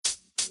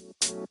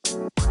All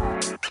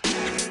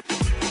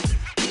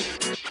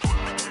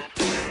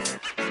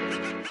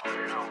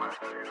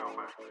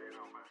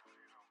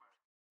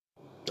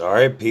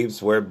right,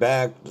 peeps, we're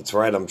back. That's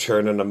right, I'm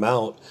churning them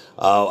out.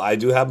 I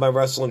do have my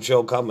wrestling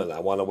show coming. I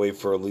want to wait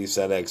for release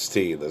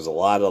NXT. There's a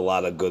lot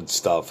of good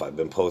stuff. I've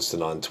been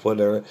posting on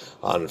Twitter,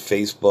 on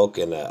Facebook,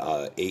 in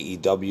a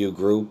AEW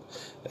group,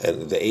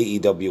 and the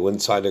AEW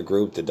Insider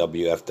group, the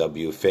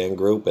WFW fan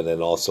group, and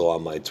then also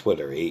on my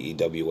Twitter,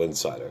 AEW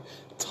Insider.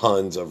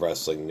 Tons of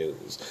wrestling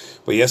news.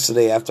 But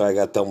yesterday, after I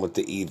got done with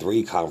the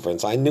E3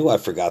 conference, I knew I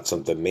forgot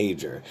something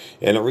major.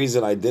 And the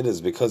reason I did is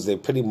because they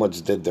pretty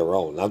much did their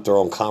own. Not their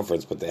own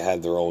conference, but they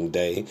had their own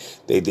day.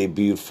 They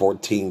debuted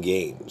 14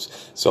 games.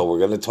 So we're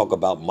going to talk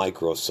about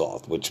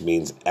Microsoft, which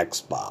means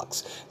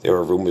Xbox. There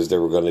were rumors they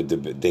were going to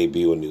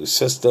debut a new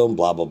system,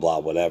 blah, blah, blah,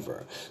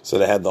 whatever. So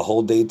they had the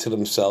whole day to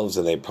themselves,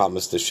 and they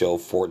promised to show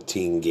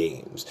 14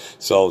 games.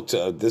 So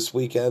this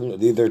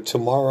weekend, either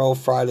tomorrow,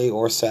 Friday,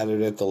 or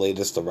Saturday at the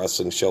latest, the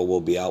wrestling show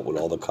will be out with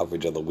all the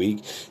coverage of the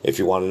week. If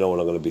you want to know what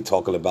I'm going to be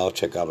talking about,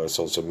 check out our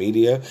social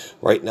media.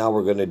 Right now,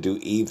 we're going to do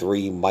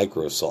E3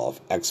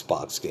 Microsoft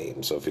Xbox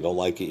games. So if you don't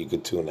like it, you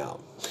could tune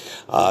out.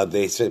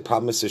 They said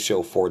promise to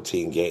show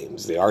 14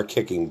 games. They are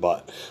kicking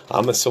butt.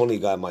 I'm a Sony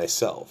guy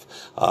myself.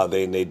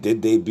 They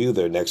did debut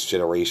their next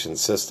generation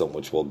system,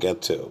 which we'll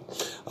get to.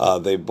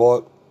 They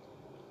bought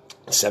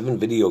 7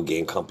 video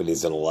game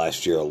companies in the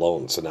last year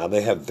alone. So now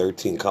they have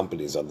 13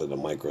 companies under the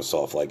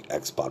Microsoft like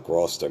Xbox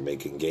roster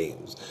making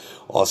games.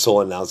 Also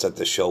announced at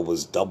the show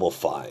was Double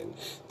Fine.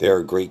 They're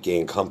a great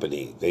game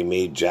company. They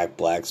made Jack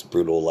Black's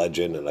Brutal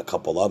Legend and a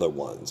couple other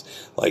ones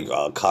like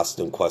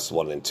Costume Quest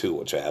 1 and 2,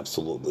 which I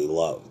absolutely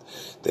loved.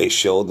 They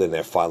showed that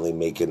they're finally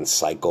making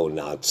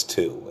Psychonauts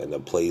 2, and the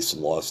place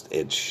lost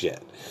its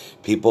shit.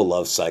 People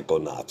love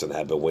Psychonauts and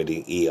have been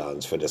waiting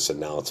eons for this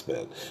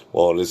announcement.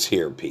 Well, it is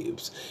here,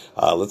 peeps.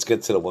 Let's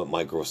get to what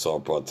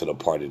Microsoft brought to the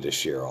party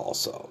this year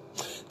also.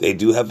 They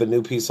do have a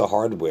new piece of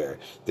hardware.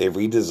 They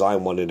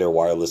redesigned one of their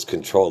wireless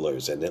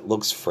controllers, and it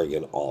looks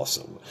friggin'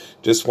 awesome.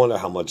 Just wonder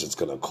how much it's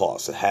going to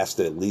cost. It has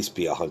to at least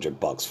be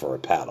 $100 for a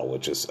paddle,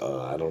 which is,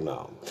 I don't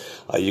know.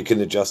 You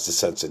can adjust the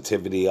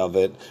sensitivity of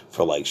it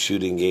for, like,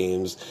 shooting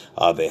games.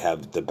 They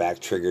have the back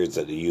triggers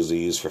that they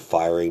usually use for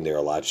firing. They're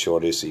a lot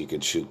shorter, so you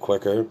can shoot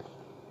quicker.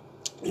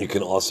 You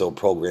can also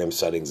program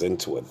settings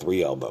into it,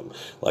 3 of them.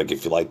 Like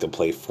if you like to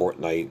play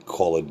Fortnite,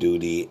 Call of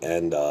Duty,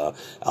 and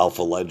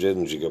Alpha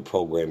Legends, you can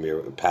program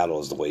your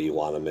paddles the way you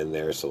want them in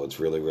there, so it's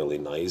really, really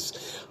nice.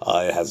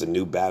 It has a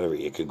new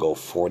battery. It could go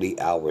 40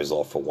 hours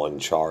off of one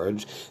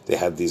charge. They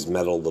have these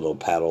metal little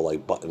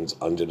paddle-like buttons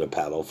under the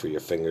paddle for your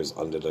fingers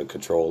under the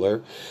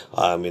controller.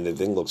 I mean, the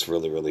thing looks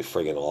really, really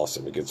friggin'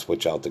 awesome. You can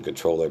switch out the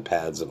controller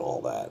pads and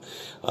all that.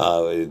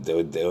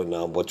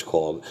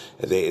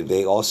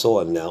 They also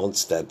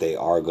announced that they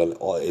are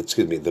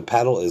the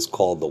paddle is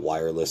called the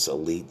Wireless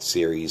Elite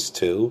Series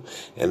 2,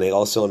 and they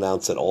also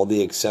announced that all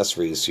the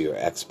accessories to your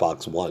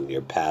Xbox One,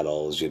 your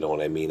paddles, you know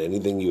what I mean,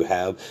 anything you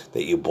have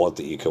that you bought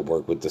that you can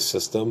work with the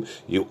system,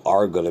 you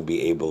are going to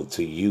be able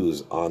to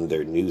use on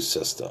their new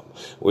system,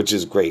 which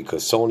is great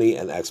because Sony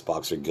and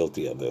Xbox are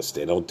guilty of this.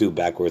 They don't do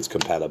backwards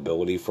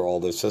compatibility for all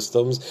their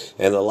systems,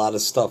 and a lot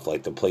of stuff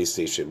like the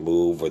PlayStation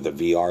Move or the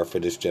VR for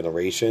this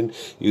generation,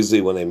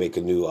 usually when they make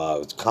a new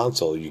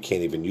console, you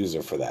can't even use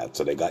it for that,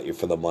 so they got you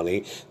for the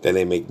money, then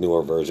they make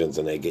newer versions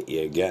and they get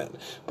you again.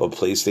 But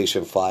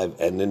PlayStation 5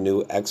 and the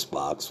new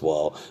Xbox,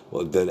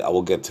 I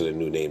will get to the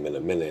new name in a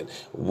minute,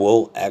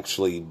 will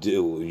actually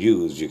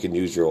you can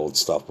use your old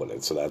stuff with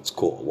it, so that's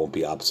cool. It won't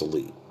be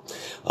obsolete.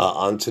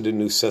 Onto the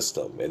new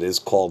system. It is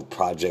called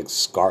Project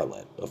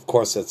Scarlet. Of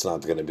course, that's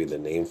not going to be the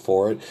name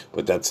for it,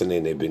 but that's the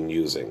name they've been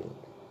using.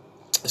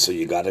 So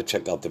you got to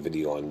check out the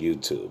video on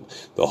YouTube.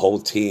 The whole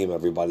team,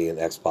 everybody in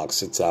Xbox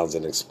sits down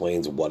and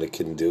explains what it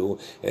can do,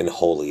 and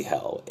holy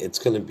hell, it's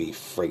going to be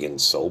friggin'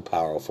 so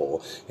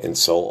powerful and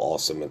so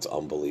awesome, it's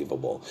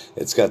unbelievable.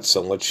 It's got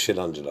so much shit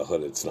under the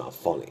hood, it's not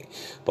funny.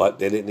 But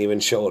they didn't even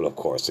show it, of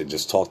course. They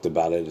just talked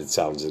about it. It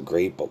sounds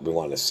great, but we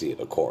want to see it,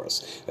 of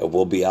course. It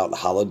will be out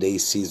holiday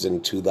season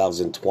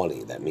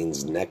 2020. That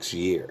means next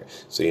year.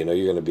 So you know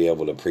you're going to be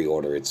able to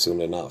pre-order it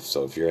soon enough.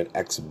 So if you're an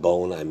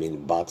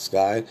box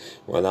guy,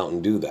 run out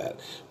and do that.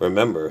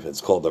 Remember,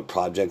 it's called the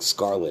Project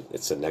Scarlet.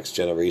 It's the next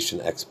generation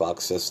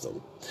Xbox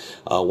system.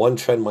 One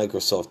trend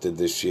Microsoft did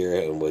this year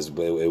and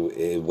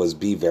was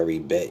be very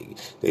big.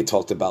 They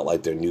talked about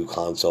like their new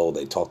console.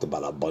 They talked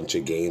about a bunch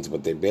of games,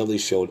 but they barely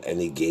showed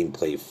any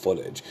gameplay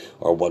footage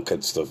or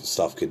what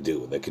stuff could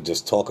do. They could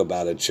just talk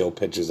about it, show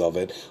pictures of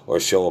it,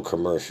 or show a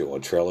commercial, a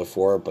trailer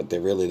for it, but they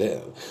really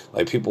didn't.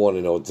 Like, people want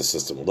to know what the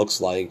system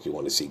looks like. You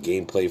want to see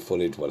gameplay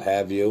footage, what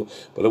have you,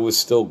 but it was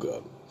still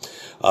good.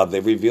 They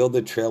revealed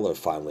the trailer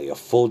finally, a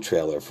full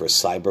trailer for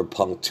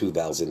Cyberpunk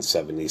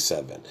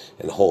 2077.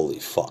 And holy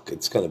fuck,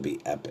 it's going to be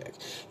epic.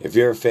 If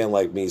you're a fan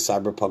like me,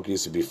 Cyberpunk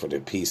used to be for the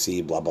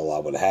PC, blah, blah, blah,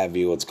 what have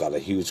you. It's got a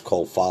huge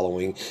cult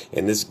following.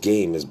 And this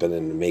game has been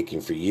in the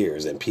making for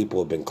years. And people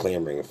have been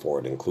clamoring for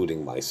it,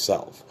 including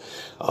myself.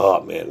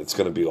 Oh, man, it's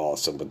going to be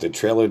awesome. But the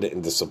trailer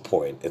didn't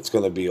disappoint. It's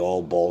going to be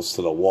all balls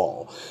to the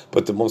wall.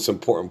 But the most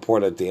important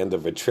part at the end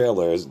of a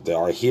trailer is that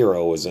our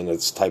hero is in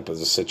its type of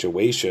a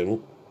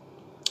situation.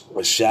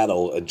 A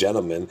shadow, a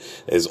gentleman,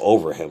 is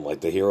over him,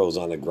 like the hero's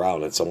on the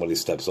ground and somebody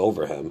steps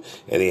over him,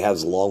 and he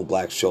has long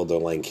black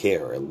shoulder-length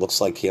hair. It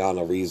looks like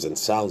Keanu Reeves and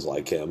sounds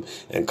like him,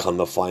 and come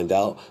to find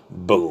out,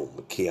 boom,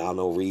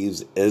 Keanu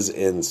Reeves is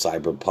in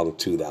Cyberpunk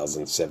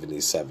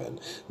 2077.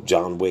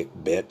 John Wick,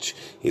 bitch.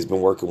 He's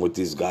been working with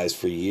these guys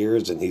for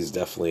years, and he's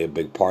definitely a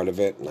big part of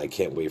it, and I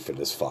can't wait for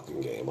this fucking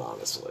game,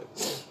 honestly.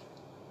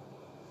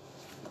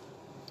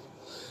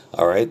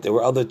 All right, there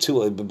were other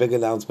two big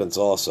announcements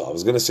also. I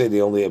was going to say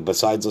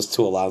besides those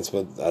two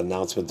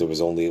announcements, there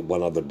was only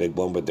one other big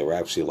one, but there were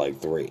actually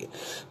like three.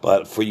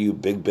 But for you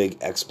big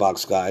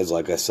Xbox guys,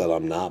 like I said,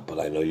 I'm not, but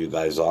I know you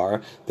guys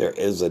are, there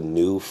is a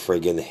new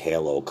friggin'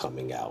 Halo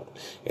coming out.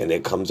 And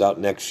it comes out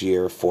next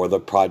year for the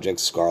Project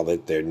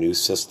Scarlet, their new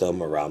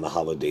system around the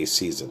holiday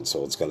season.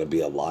 So it's going to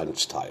be a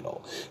launch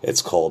title.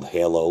 It's called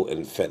Halo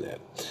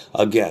Infinite.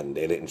 Again,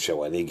 they didn't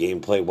show any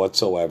gameplay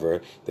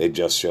whatsoever. They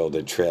just showed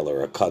a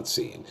trailer, a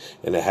cutscene.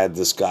 And it had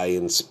this guy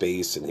in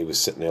space, and he was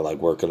sitting there, like,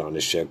 working on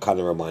his ship. Kind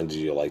of reminded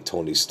you of, like,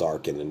 Tony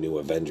Stark in the new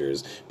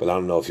Avengers, but I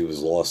don't know if he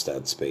was lost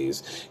at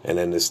space. And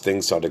then this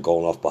thing started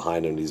going off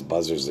behind him, these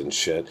buzzers and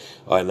shit.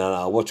 And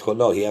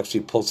no, he actually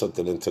pulled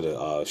something into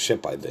the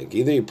ship, I think.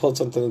 Either he pulled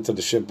something into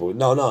the ship, or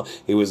no,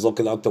 he was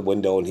looking out the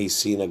window, and he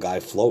seen a guy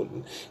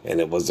floating. And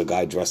it was a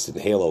guy dressed in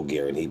Halo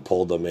gear, and he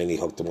pulled him in, he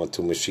hooked him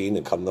onto a machine,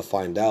 and come to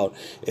find out,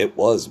 it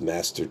was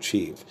Master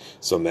Chief.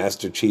 So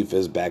Master Chief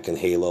is back in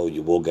Halo.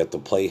 You will get to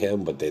play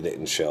him, but they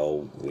didn't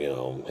show,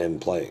 him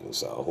playing,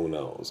 so who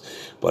knows.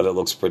 But it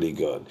looks pretty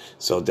good.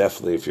 So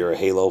definitely, if you're a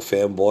Halo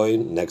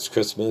fanboy, next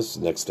Christmas,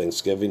 next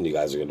Thanksgiving, you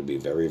guys are going to be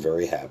very,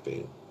 very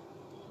happy.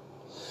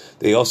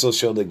 They also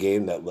showed a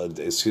game that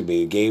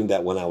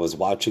when I was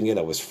watching it,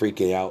 I was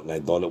freaking out, and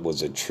I thought it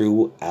was a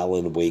true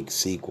Alan Wake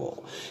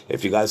sequel.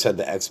 If you guys had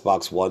the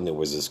Xbox One, there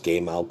was this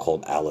game out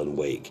called Alan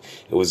Wake.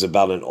 It was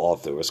about an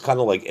author. It was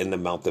kind of like In the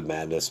Mouth of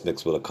Madness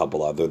mixed with a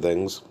couple other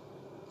things.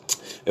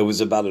 It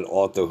was about an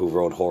author who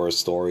wrote horror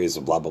stories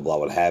and blah, blah, blah,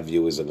 what have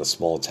you. Is in a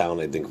small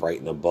town, I think,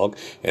 writing a book.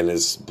 And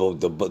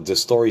the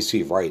stories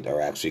he writes are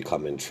actually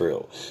coming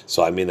true.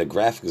 So, I mean, the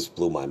graphics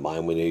blew my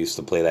mind when I used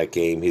to play that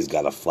game. He's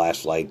got a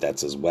flashlight.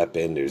 That's his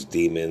weapon. There's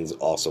demons,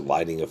 also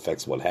lighting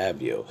effects, what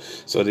have you.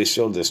 So they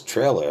showed this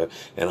trailer,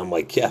 and I'm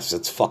like, yes,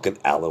 it's fucking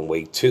Alan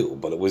Wake 2.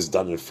 But it was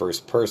done in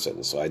first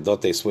person. So I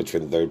thought they switched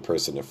from third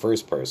person to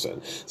first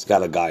person. It's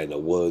got a guy in the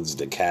woods,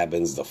 the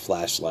cabins, the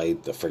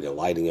flashlight, the friggin'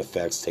 lighting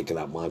effects, taking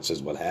out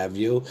monsters, what have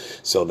you.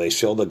 So they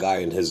show the guy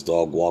and his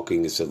dog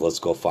walking. He said, let's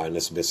go find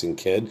this missing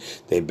kid.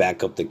 They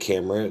back up the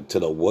camera to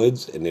the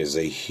woods, and there's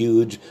a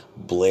huge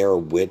Blair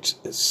Witch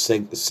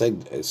signal.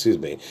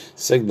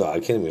 I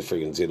can't even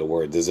friggin' say the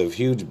word. There's a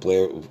huge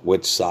Blair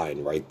Witch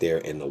sign right there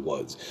in the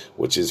woods,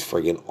 which is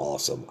friggin'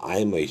 awesome. I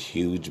am a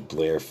huge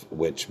Blair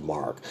Witch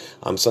mark.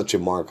 I'm such a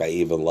mark, I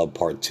even love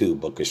Part 2,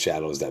 Book of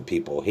Shadows, that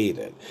people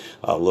hated.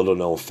 A little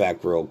known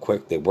fact real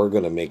quick, they were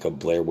going to make a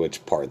Blair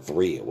Witch Part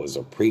 3. It was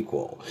a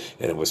prequel,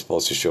 and it was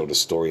supposed to show the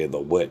story of the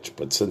witch.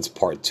 But since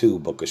Part 2,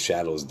 Book of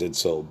Shadows, did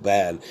so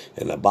bad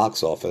in the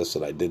box office,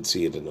 and I did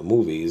see it in the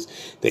movies,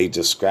 they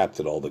just scrapped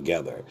it all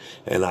together.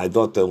 And I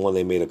thought the one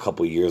they made a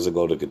couple years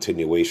ago, the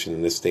continuation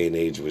in this day and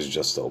age, was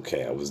just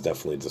okay. I was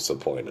definitely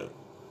disappointed.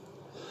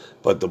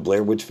 But the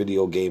Blair Witch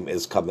video game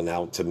is coming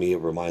out. To me, it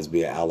reminds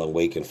me of Alan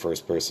Wake in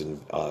first person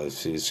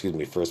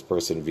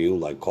view,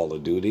 like Call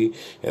of Duty,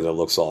 and it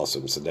looks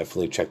awesome. So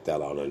definitely check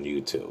that out on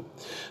YouTube.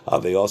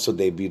 They also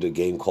debuted a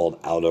game called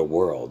Outer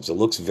Worlds. It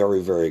looks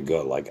very, very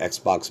good. Like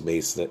Xbox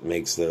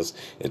makes this.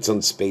 It's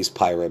on space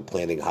pirate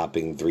planet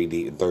hopping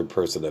 3D third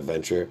person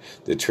adventure.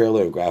 The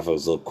trailer and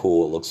graphics look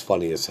cool. It looks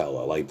funny as hell.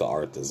 I like the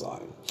art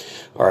design.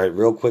 All right,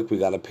 real quick, we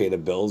got to pay the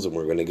bills, and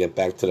we're going to get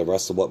back to the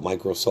rest of what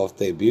Microsoft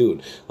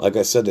debuted. Like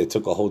I said, they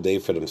took a whole day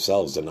for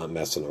themselves. They're not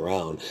messing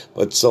around.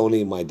 But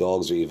Sony, my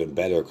dogs, are even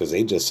better because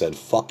they just said,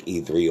 fuck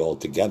E3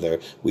 altogether.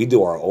 We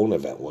do our own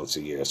event once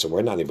a year, so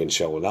we're not even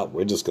showing up.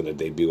 We're just going to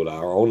debut at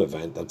our own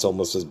event. That's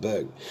almost as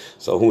big.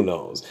 So who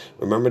knows?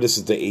 Remember, this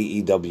is the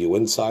AEW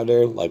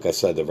Insider. Like I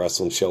said, the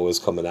wrestling show is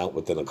coming out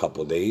within a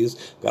couple of days.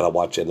 Got to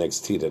watch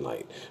NXT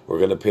tonight. We're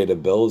going to pay the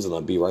bills, and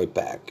I'll be right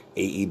back.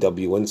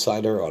 AEW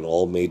Insider on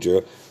all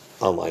major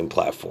online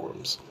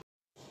platforms.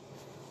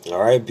 All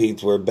right,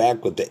 peeps, we're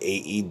back with the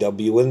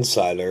AEW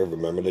Insider.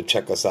 Remember to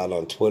check us out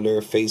on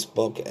Twitter,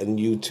 Facebook, and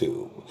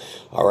YouTube.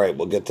 All right,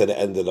 we'll get to the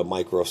end of the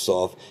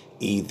Microsoft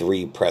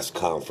E3 press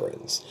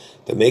conference.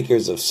 The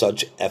makers of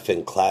such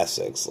effing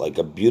classics, like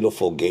a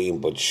beautiful game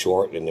but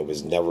short and there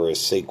was never a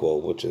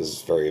sequel, which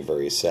is very,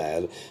 very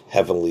sad,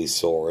 Heavenly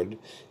Sword,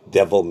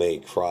 Devil May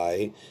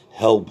Cry,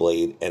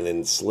 Hellblade, and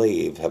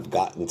Enslave have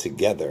gotten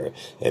together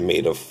and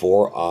made a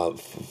 4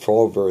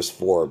 versus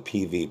 4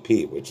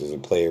 PvP, which is a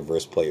player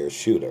versus player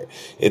shooter.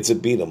 It's a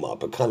beat 'em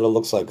up. It kind of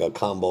looks like a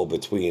combo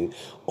between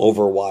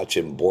Overwatch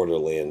and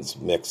Borderlands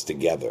mixed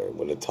together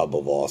with a tub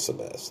of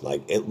awesomeness.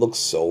 Like, it looks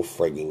so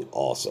frigging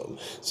awesome.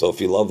 So if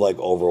you love like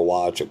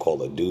Overwatch or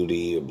Call of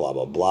Duty or blah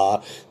blah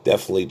blah,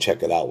 definitely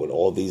check it out. With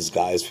all these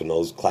guys from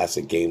those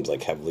classic games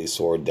like Heavenly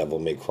Sword, Devil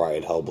May Cry,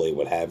 and Hellblade,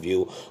 what have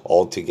you,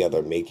 all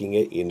together making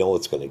it, you know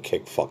it's going to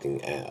kick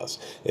fucking ass.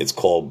 It's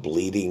called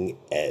Bleeding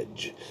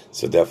Edge.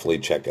 So definitely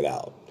check it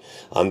out.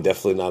 I'm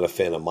definitely not a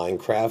fan of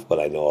Minecraft, but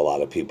I know a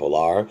lot of people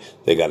are.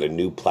 They got a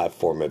new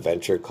platform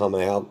adventure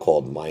coming out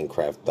called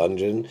Minecraft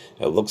Dungeon.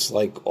 It looks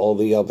like all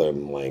the other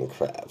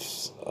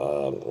Minecrafts.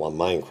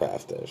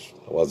 Minecraft-ish.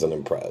 I wasn't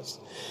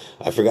impressed.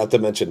 I forgot to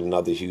mention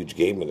another huge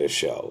game in this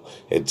show.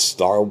 It's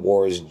Star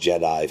Wars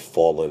Jedi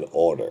Fallen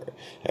Order.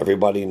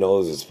 Everybody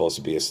knows it's supposed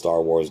to be a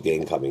Star Wars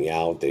game coming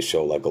out. They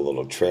show like a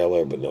little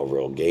trailer, but no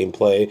real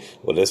gameplay.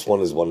 Well, this one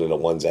is one of the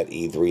ones at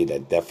E3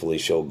 that definitely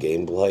show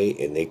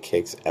gameplay, and it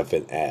kicks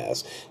effing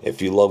ass.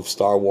 If you love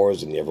Star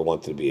Wars and you ever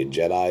wanted to be a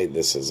Jedi,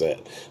 this is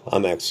it.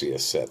 I'm actually a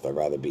Sith. I'd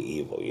rather be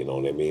evil, you know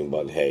what I mean?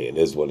 But hey, it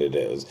is what it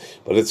is.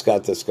 But it's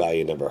got this guy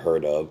you never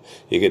heard of.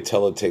 You can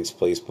tell it takes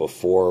place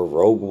before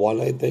Rogue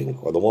One, I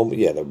think, or the one,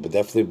 yeah,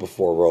 definitely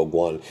before Rogue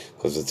One,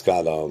 because it's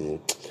got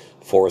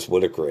Forrest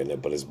Whitaker in it,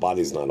 but his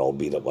body's not all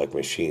beat up like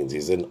machines.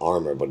 He's in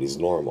armor, but he's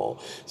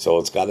normal. So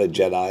it's got a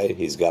Jedi.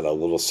 He's got a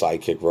little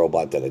sidekick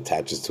robot that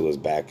attaches to his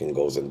back and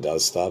goes and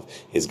does stuff.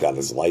 He's got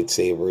his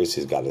lightsabers.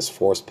 He's got his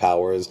force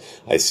powers.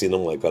 I seen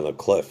him like on a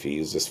cliff. He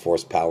used his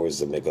force powers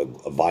to make a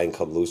vine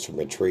come loose from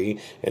a tree,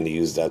 and he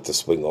used that to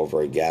swing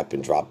over a gap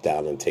and drop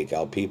down and take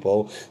out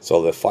people.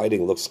 So the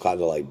fighting looks kind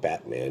of like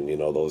Batman. You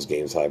know, those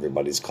games, how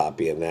everybody's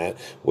copying that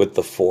with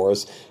the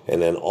force.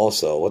 And then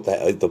also,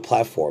 the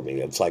platforming.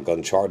 It's like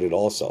Uncharted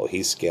also.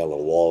 He's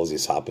scaling walls,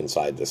 he's hopping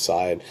side to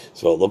side,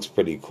 so it looks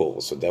pretty cool.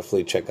 So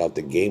definitely check out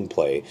the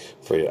gameplay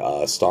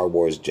for Star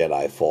Wars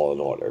Jedi Fallen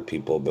Order.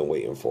 People have been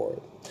waiting for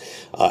it.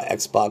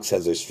 Xbox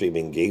has a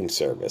streaming game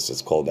service.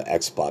 It's called the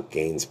Xbox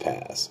Games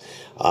Pass.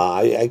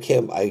 I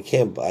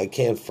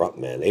can't front,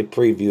 man. They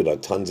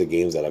previewed tons of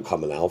games that are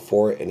coming out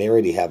for it, and they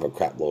already have a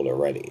crap load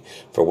already.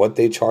 For what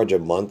they charge a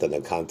month and the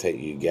content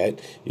you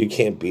get, you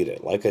can't beat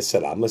it. Like I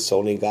said, I'm a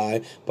Sony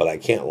guy, but I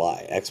can't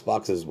lie.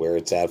 Xbox is where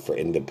it's at for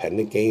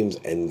independent games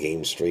and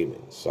game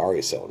streaming.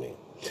 Sorry, Sony.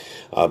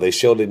 They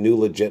showed a new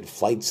legit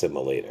flight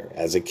simulator.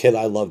 As a kid,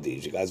 I loved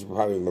these. You guys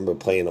probably remember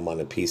playing them on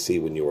a PC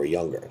when you were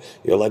younger.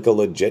 You're like a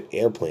legit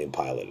airplane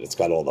pilot. It's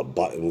got all the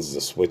buttons,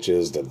 the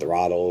switches, the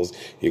throttles.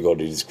 You go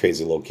to these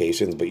crazy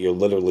locations, but you're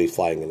literally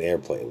flying an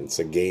airplane. It's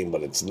a game,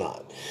 but it's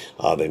not.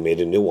 They made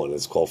a new one.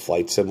 It's called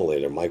Flight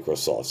Simulator,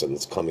 Microsoft's, and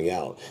it's coming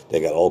out.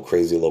 They got all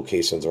crazy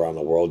locations around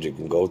the world you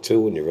can go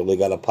to, and you really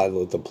got to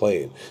pilot the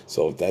plane.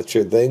 So if that's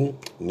your thing,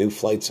 new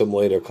Flight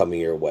Simulator coming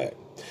your way.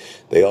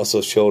 They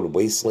also showed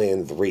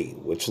Wasteland 3,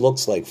 which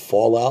looks like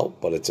Fallout,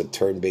 but it's a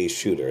turn-based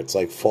shooter. It's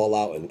like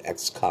Fallout and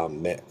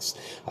XCOM mixed.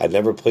 I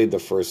never played the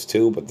first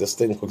two, but this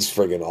thing looks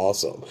friggin'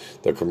 awesome.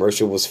 The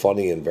commercial was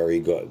funny and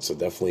very good, so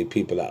definitely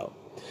peep it out.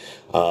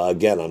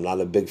 Again, I'm not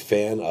a big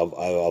fan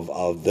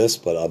of this,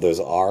 but others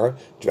are.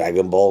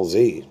 Dragon Ball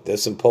Z.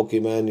 This and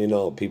Pokemon, you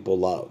know, people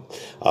love.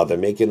 They're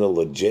making a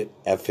legit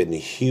effing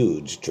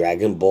huge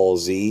Dragon Ball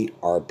Z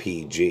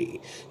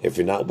RPG. If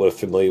you're not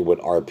familiar with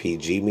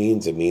RPG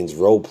means, it means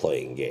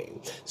role-playing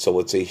game. So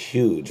it's a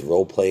huge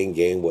role-playing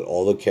game with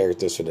all the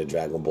characters from the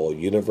Dragon Ball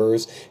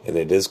universe, and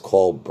it is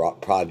called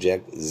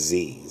Project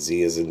Z.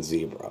 Z is in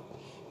zebra.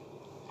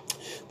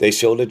 They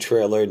showed a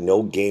trailer,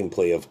 no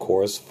gameplay, of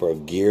course, for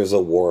Gears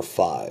of War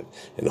 5.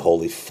 And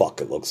holy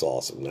fuck, it looks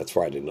awesome. That's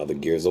right, another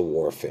Gears of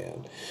War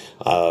fan.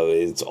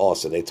 It's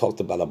awesome. They talked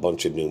about a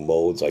bunch of new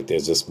modes. Like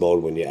there's this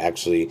mode when you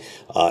actually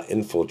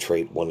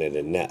infiltrate one of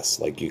the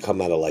nests. Like you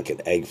come out of like an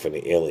egg from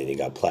the alien. You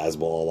got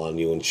plasma all on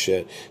you and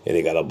shit. And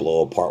you got to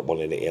blow apart one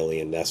of the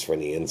alien nests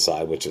from the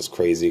inside, which is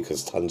crazy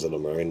because tons of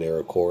them are in there,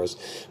 of course.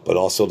 But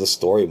also the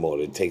story mode.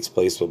 It takes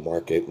place with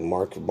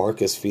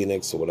Marcus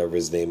Phoenix, or whatever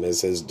his name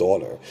is, his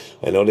daughter.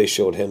 I know they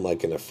showed him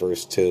like in the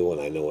first two, and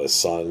I know his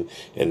son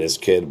and his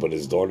kid, but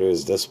his daughter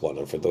is this one.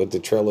 And for what the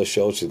trailer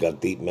shows, she's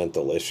got deep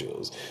mental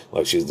issues.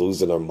 Like she's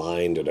losing her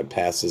mind, or the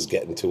past is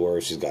getting to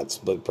her. She's got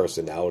split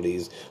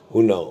personalities.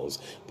 Who knows?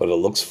 But it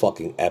looks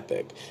fucking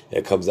epic.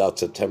 It comes out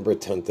September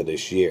 10th of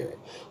this year.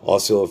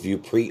 Also, if you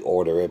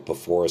pre-order it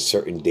before a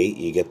certain date,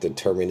 you get the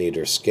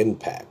Terminator skin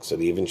pack. So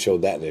they even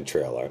showed that in the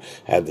trailer.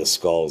 Had the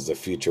skulls, the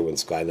future when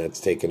Skynet's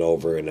taken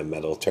over, and a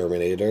metal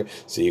Terminator.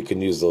 So you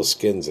can use those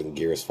skins in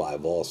Gears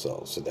 5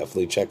 also. So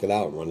definitely check it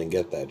out and run and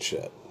get that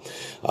shit.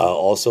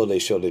 Also, they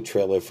showed a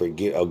trailer for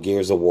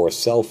Gears of War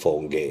cell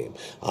phone game.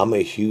 I'm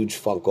a huge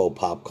Funko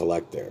Pop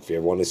collector. If you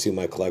ever want to see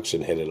my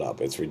collection, hit it up.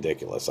 It's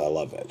ridiculous. I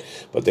love it.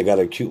 But they got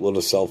a cute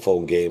little cell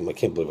phone game. I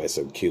can't believe I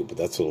said cute, but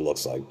that's what it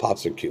looks like.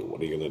 Pops are cute.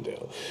 What are you going to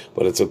do?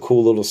 But it's a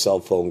cool little cell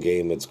phone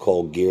game. It's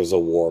called Gears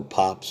of War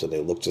Pops, and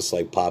they look just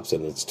like Pops,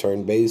 and it's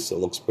turn-based. It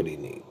looks pretty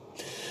neat.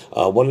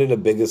 One of the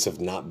biggest, if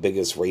not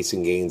biggest,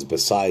 racing games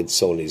besides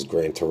Sony's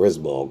Gran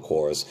Turismo, of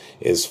course,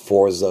 is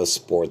Forza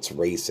Sports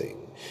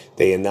Racing.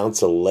 They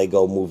announced a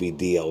Lego Movie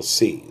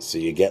DLC, so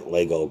you get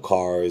Lego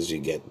cars, you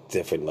get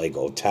different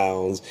Lego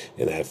towns,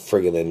 and that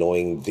friggin'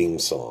 annoying theme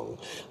song.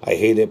 I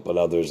hate it, but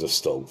others are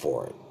stoked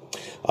for it.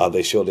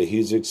 They showed a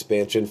huge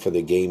expansion for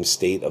the game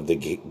State of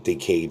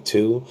Decay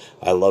 2.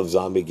 I love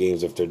zombie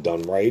games if they're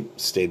done right.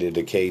 State of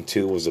Decay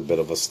 2 was a bit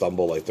of a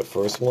stumble like the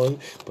first one,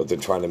 but they're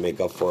trying to make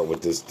up for it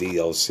with this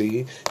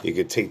DLC. You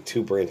could take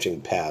two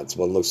branching paths.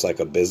 One looks like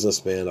a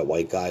businessman, a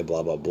white guy,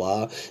 blah, blah,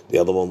 blah. The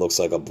other one looks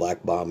like a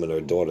black mom and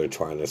her daughter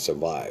trying to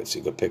survive. So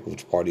you could pick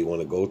which party you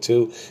want to go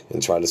to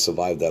and try to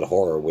survive that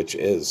horror, which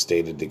is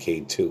State of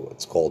Decay 2.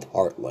 It's called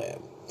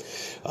Heartland.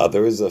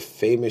 There is a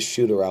famous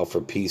shooter out for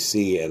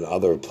PC and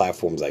other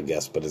platforms, I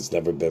guess, but it's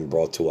never been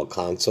brought to a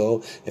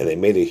console, and they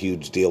made a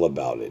huge deal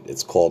about it.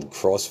 It's called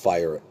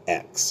Crossfire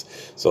X.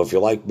 So if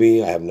you're like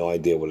me, I have no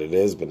idea what it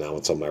is, but now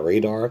it's on my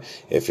radar.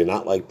 If you're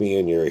not like me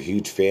and you're a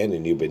huge fan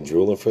and you've been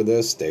drooling for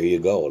this, there you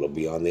go. It'll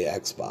be on the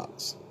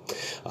Xbox.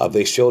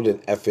 They showed an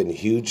effing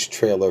huge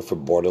trailer for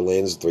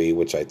Borderlands 3,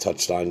 which I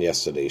touched on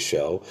yesterday's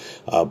show.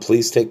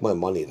 Please take my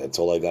money. That's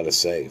all I got to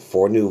say.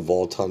 4 new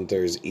Vault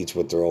Hunters, each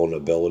with their own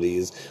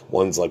abilities.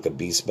 One's like a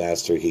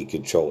Beastmaster. He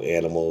could control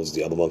animals.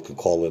 The other one could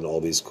call in all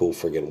these cool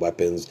friggin'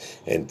 weapons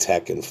and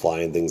tech and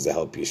flying things to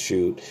help you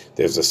shoot.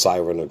 There's a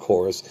siren, of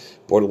course.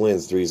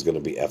 Borderlands 3 is going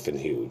to be effing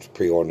huge.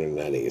 Pre-ordering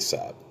that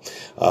ASAP.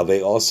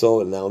 They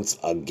also announced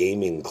a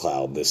gaming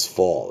cloud this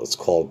fall. It's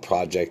called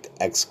Project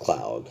X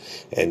Cloud,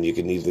 and you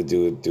can either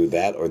do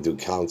that or do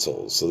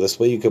consoles. So this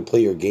way you can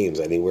play your games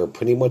anywhere,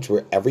 pretty much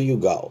wherever you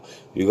go.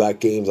 You got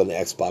games on the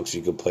Xbox,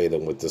 you can play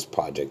them with this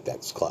Project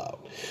X Cloud.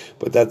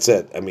 But that's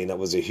it. I mean, that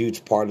was a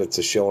huge part. It's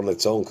a show on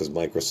its own because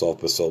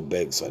Microsoft was so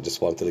big. So I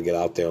just wanted to get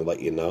out there and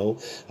let you know.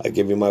 I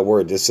give you my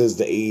word. This is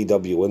the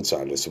AEW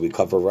Insider, so we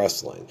cover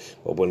wrestling.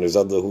 But when there's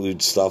other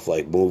huge stuff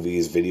like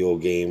movies, video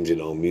games,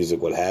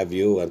 music, what have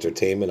you,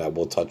 entertainment, I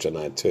will touch on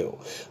that too.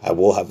 I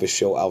will have a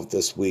show out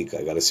this week.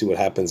 I got to see what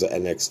happens at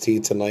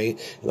NXT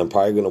tonight, and I'm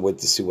probably going to wait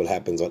to see what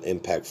happens on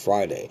Impact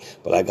Friday.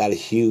 But I got a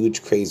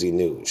huge, crazy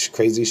news.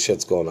 Crazy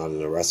shit's going on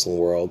in the wrestling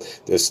world.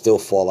 There's still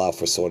fallout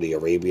for Saudi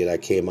Arabia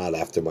that came out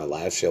after my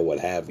last show, what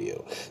have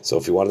you. So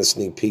if you want a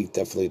sneak peek,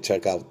 definitely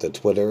check out the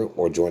Twitter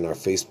or join our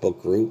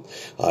Facebook group.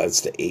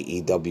 It's the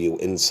AEW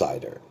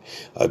Insider.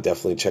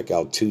 Definitely check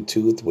out Two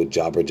Tooth with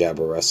Jabber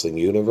Jabber Wrestling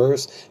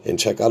Universe, and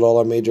check out all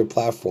our major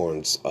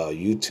platforms,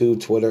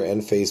 YouTube, Twitter,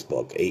 and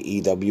Facebook,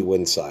 AEW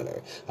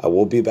Insider. I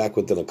will be back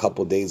within a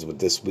couple days with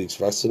this week's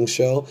wrestling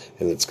show,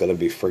 and it's going to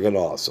be friggin'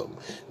 awesome.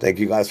 Thank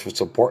you guys for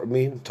supporting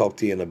me. Talk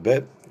to you in a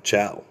bit.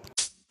 Ciao.